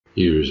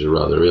Here is a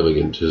rather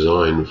elegant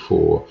design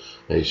for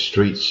a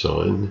street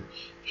sign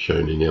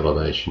shown in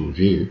elevation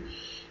view.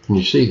 And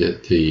you see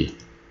that the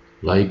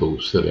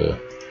labels that are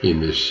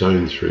in this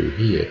zone through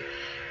here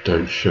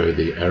don't show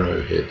the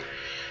arrowhead.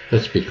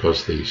 That's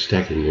because the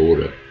stacking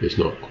order is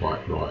not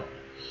quite right.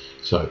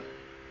 So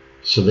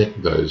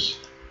select those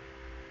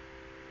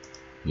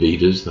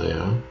leaders that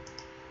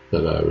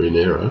are in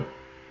error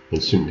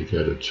and simply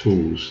go to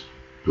Tools,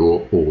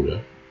 Draw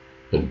Order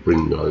and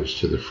bring those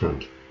to the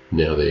front.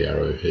 Now the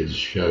arrowheads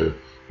show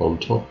on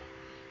top,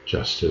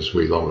 just as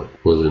we like.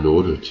 Well, in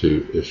order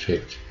to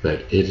effect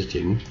that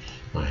editing,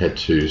 I had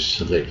to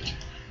select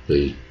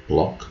the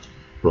block,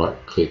 right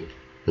click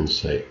and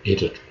say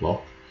Edit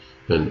Block,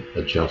 and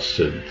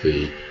adjusted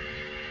the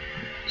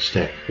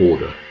stack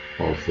order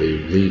of the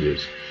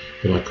leaders.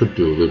 But I could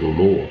do a little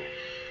more.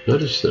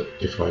 Notice that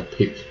if I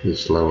pick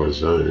this lower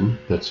zone,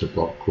 that's a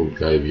block called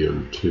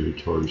Gavion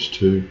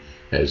 2x2,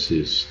 as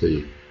is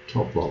the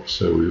top block.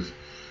 So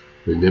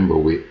remember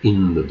we're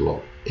in the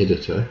block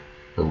editor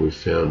and we've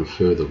found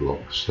further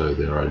blocks. So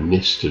there are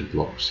nested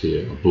blocks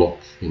here, a block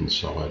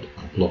inside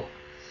a block.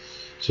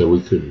 So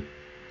we could,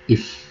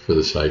 if for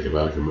the sake of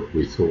argument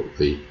we thought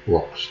the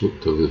blocks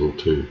looked a little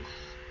too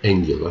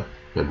angular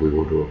and we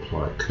want to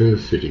apply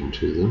curve fitting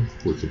to them,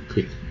 we could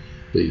pick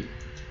the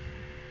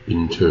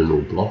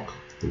internal block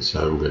and say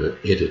I'm going to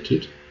edit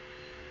it.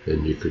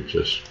 Then you could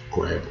just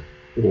grab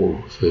all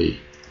of the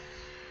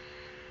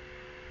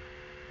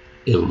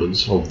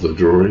elements of the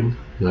drawing.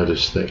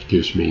 Notice that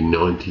gives me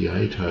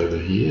 98 over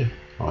here.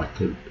 I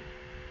could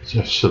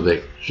just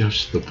select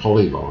just the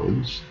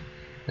polylines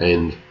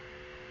and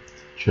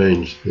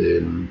change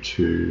them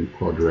to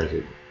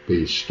quadratic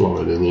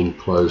B-spline and then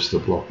close the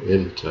block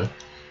editor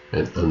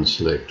and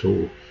unselect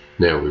all.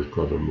 Now we've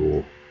got a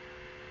more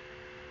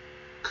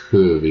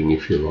curving,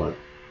 if you like,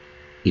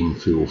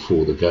 infill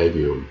for the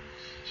gabion.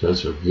 So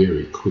it's a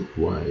very quick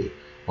way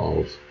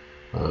of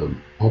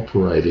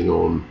operating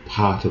on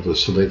part of a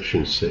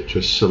selection set.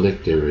 Just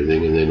select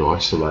everything and then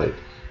isolate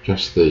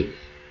just the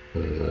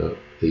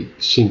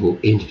single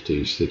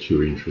entities that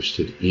you're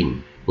interested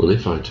in. Well,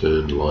 if I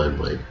turn line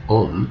weight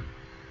on,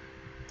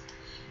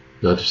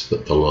 notice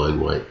that the line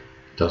weight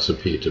does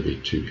appear to be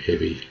too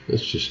heavy.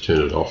 Let's just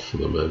turn it off for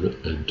the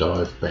moment and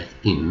dive back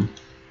in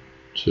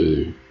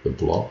to the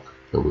block,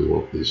 and we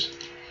want this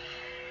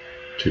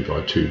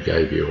 2x2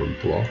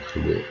 gabion block,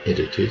 and we'll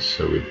edit it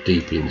so we're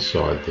deep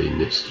inside the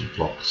nested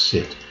block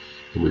set,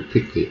 and we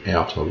pick the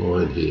outer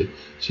line here.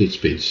 See, it's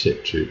been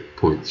set to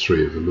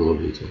 0.3 of a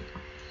millimeter.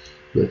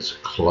 Let's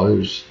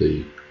close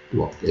the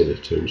block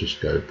editor and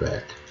just go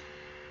back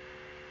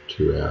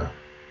to our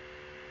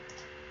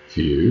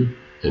view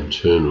and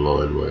turn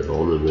line weight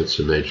on, and let's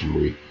imagine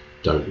we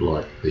don't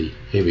like the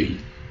heavy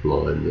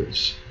line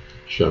that's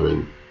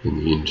showing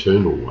in the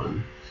internal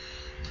one.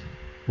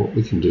 What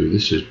we can do,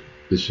 this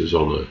is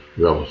on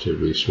a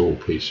relatively small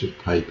piece of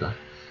paper,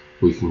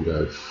 we can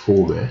go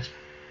Format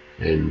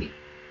and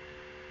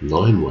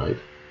Line Weight,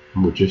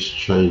 and we'll just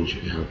change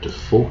our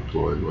default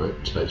line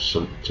weight to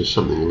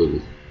something a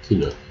little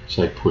thinner,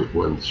 say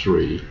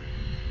 0.13.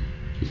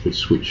 You could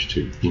switch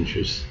to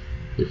inches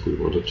if we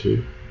wanted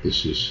to.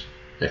 This is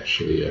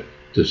actually a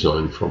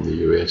design from the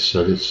US,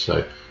 so let's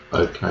say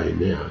OK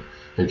now.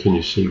 And can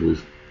you see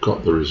we've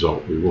got the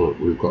result we want?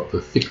 We've got the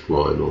thick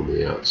line on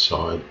the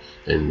outside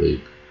and the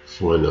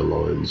finer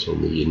lines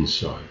on the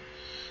inside.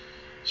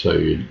 So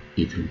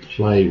you can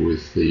play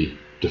with the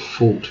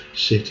default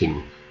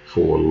setting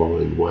for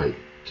line weight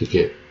to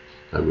get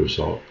a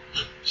result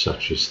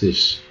such as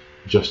this.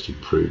 Just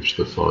improves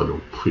the final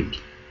print.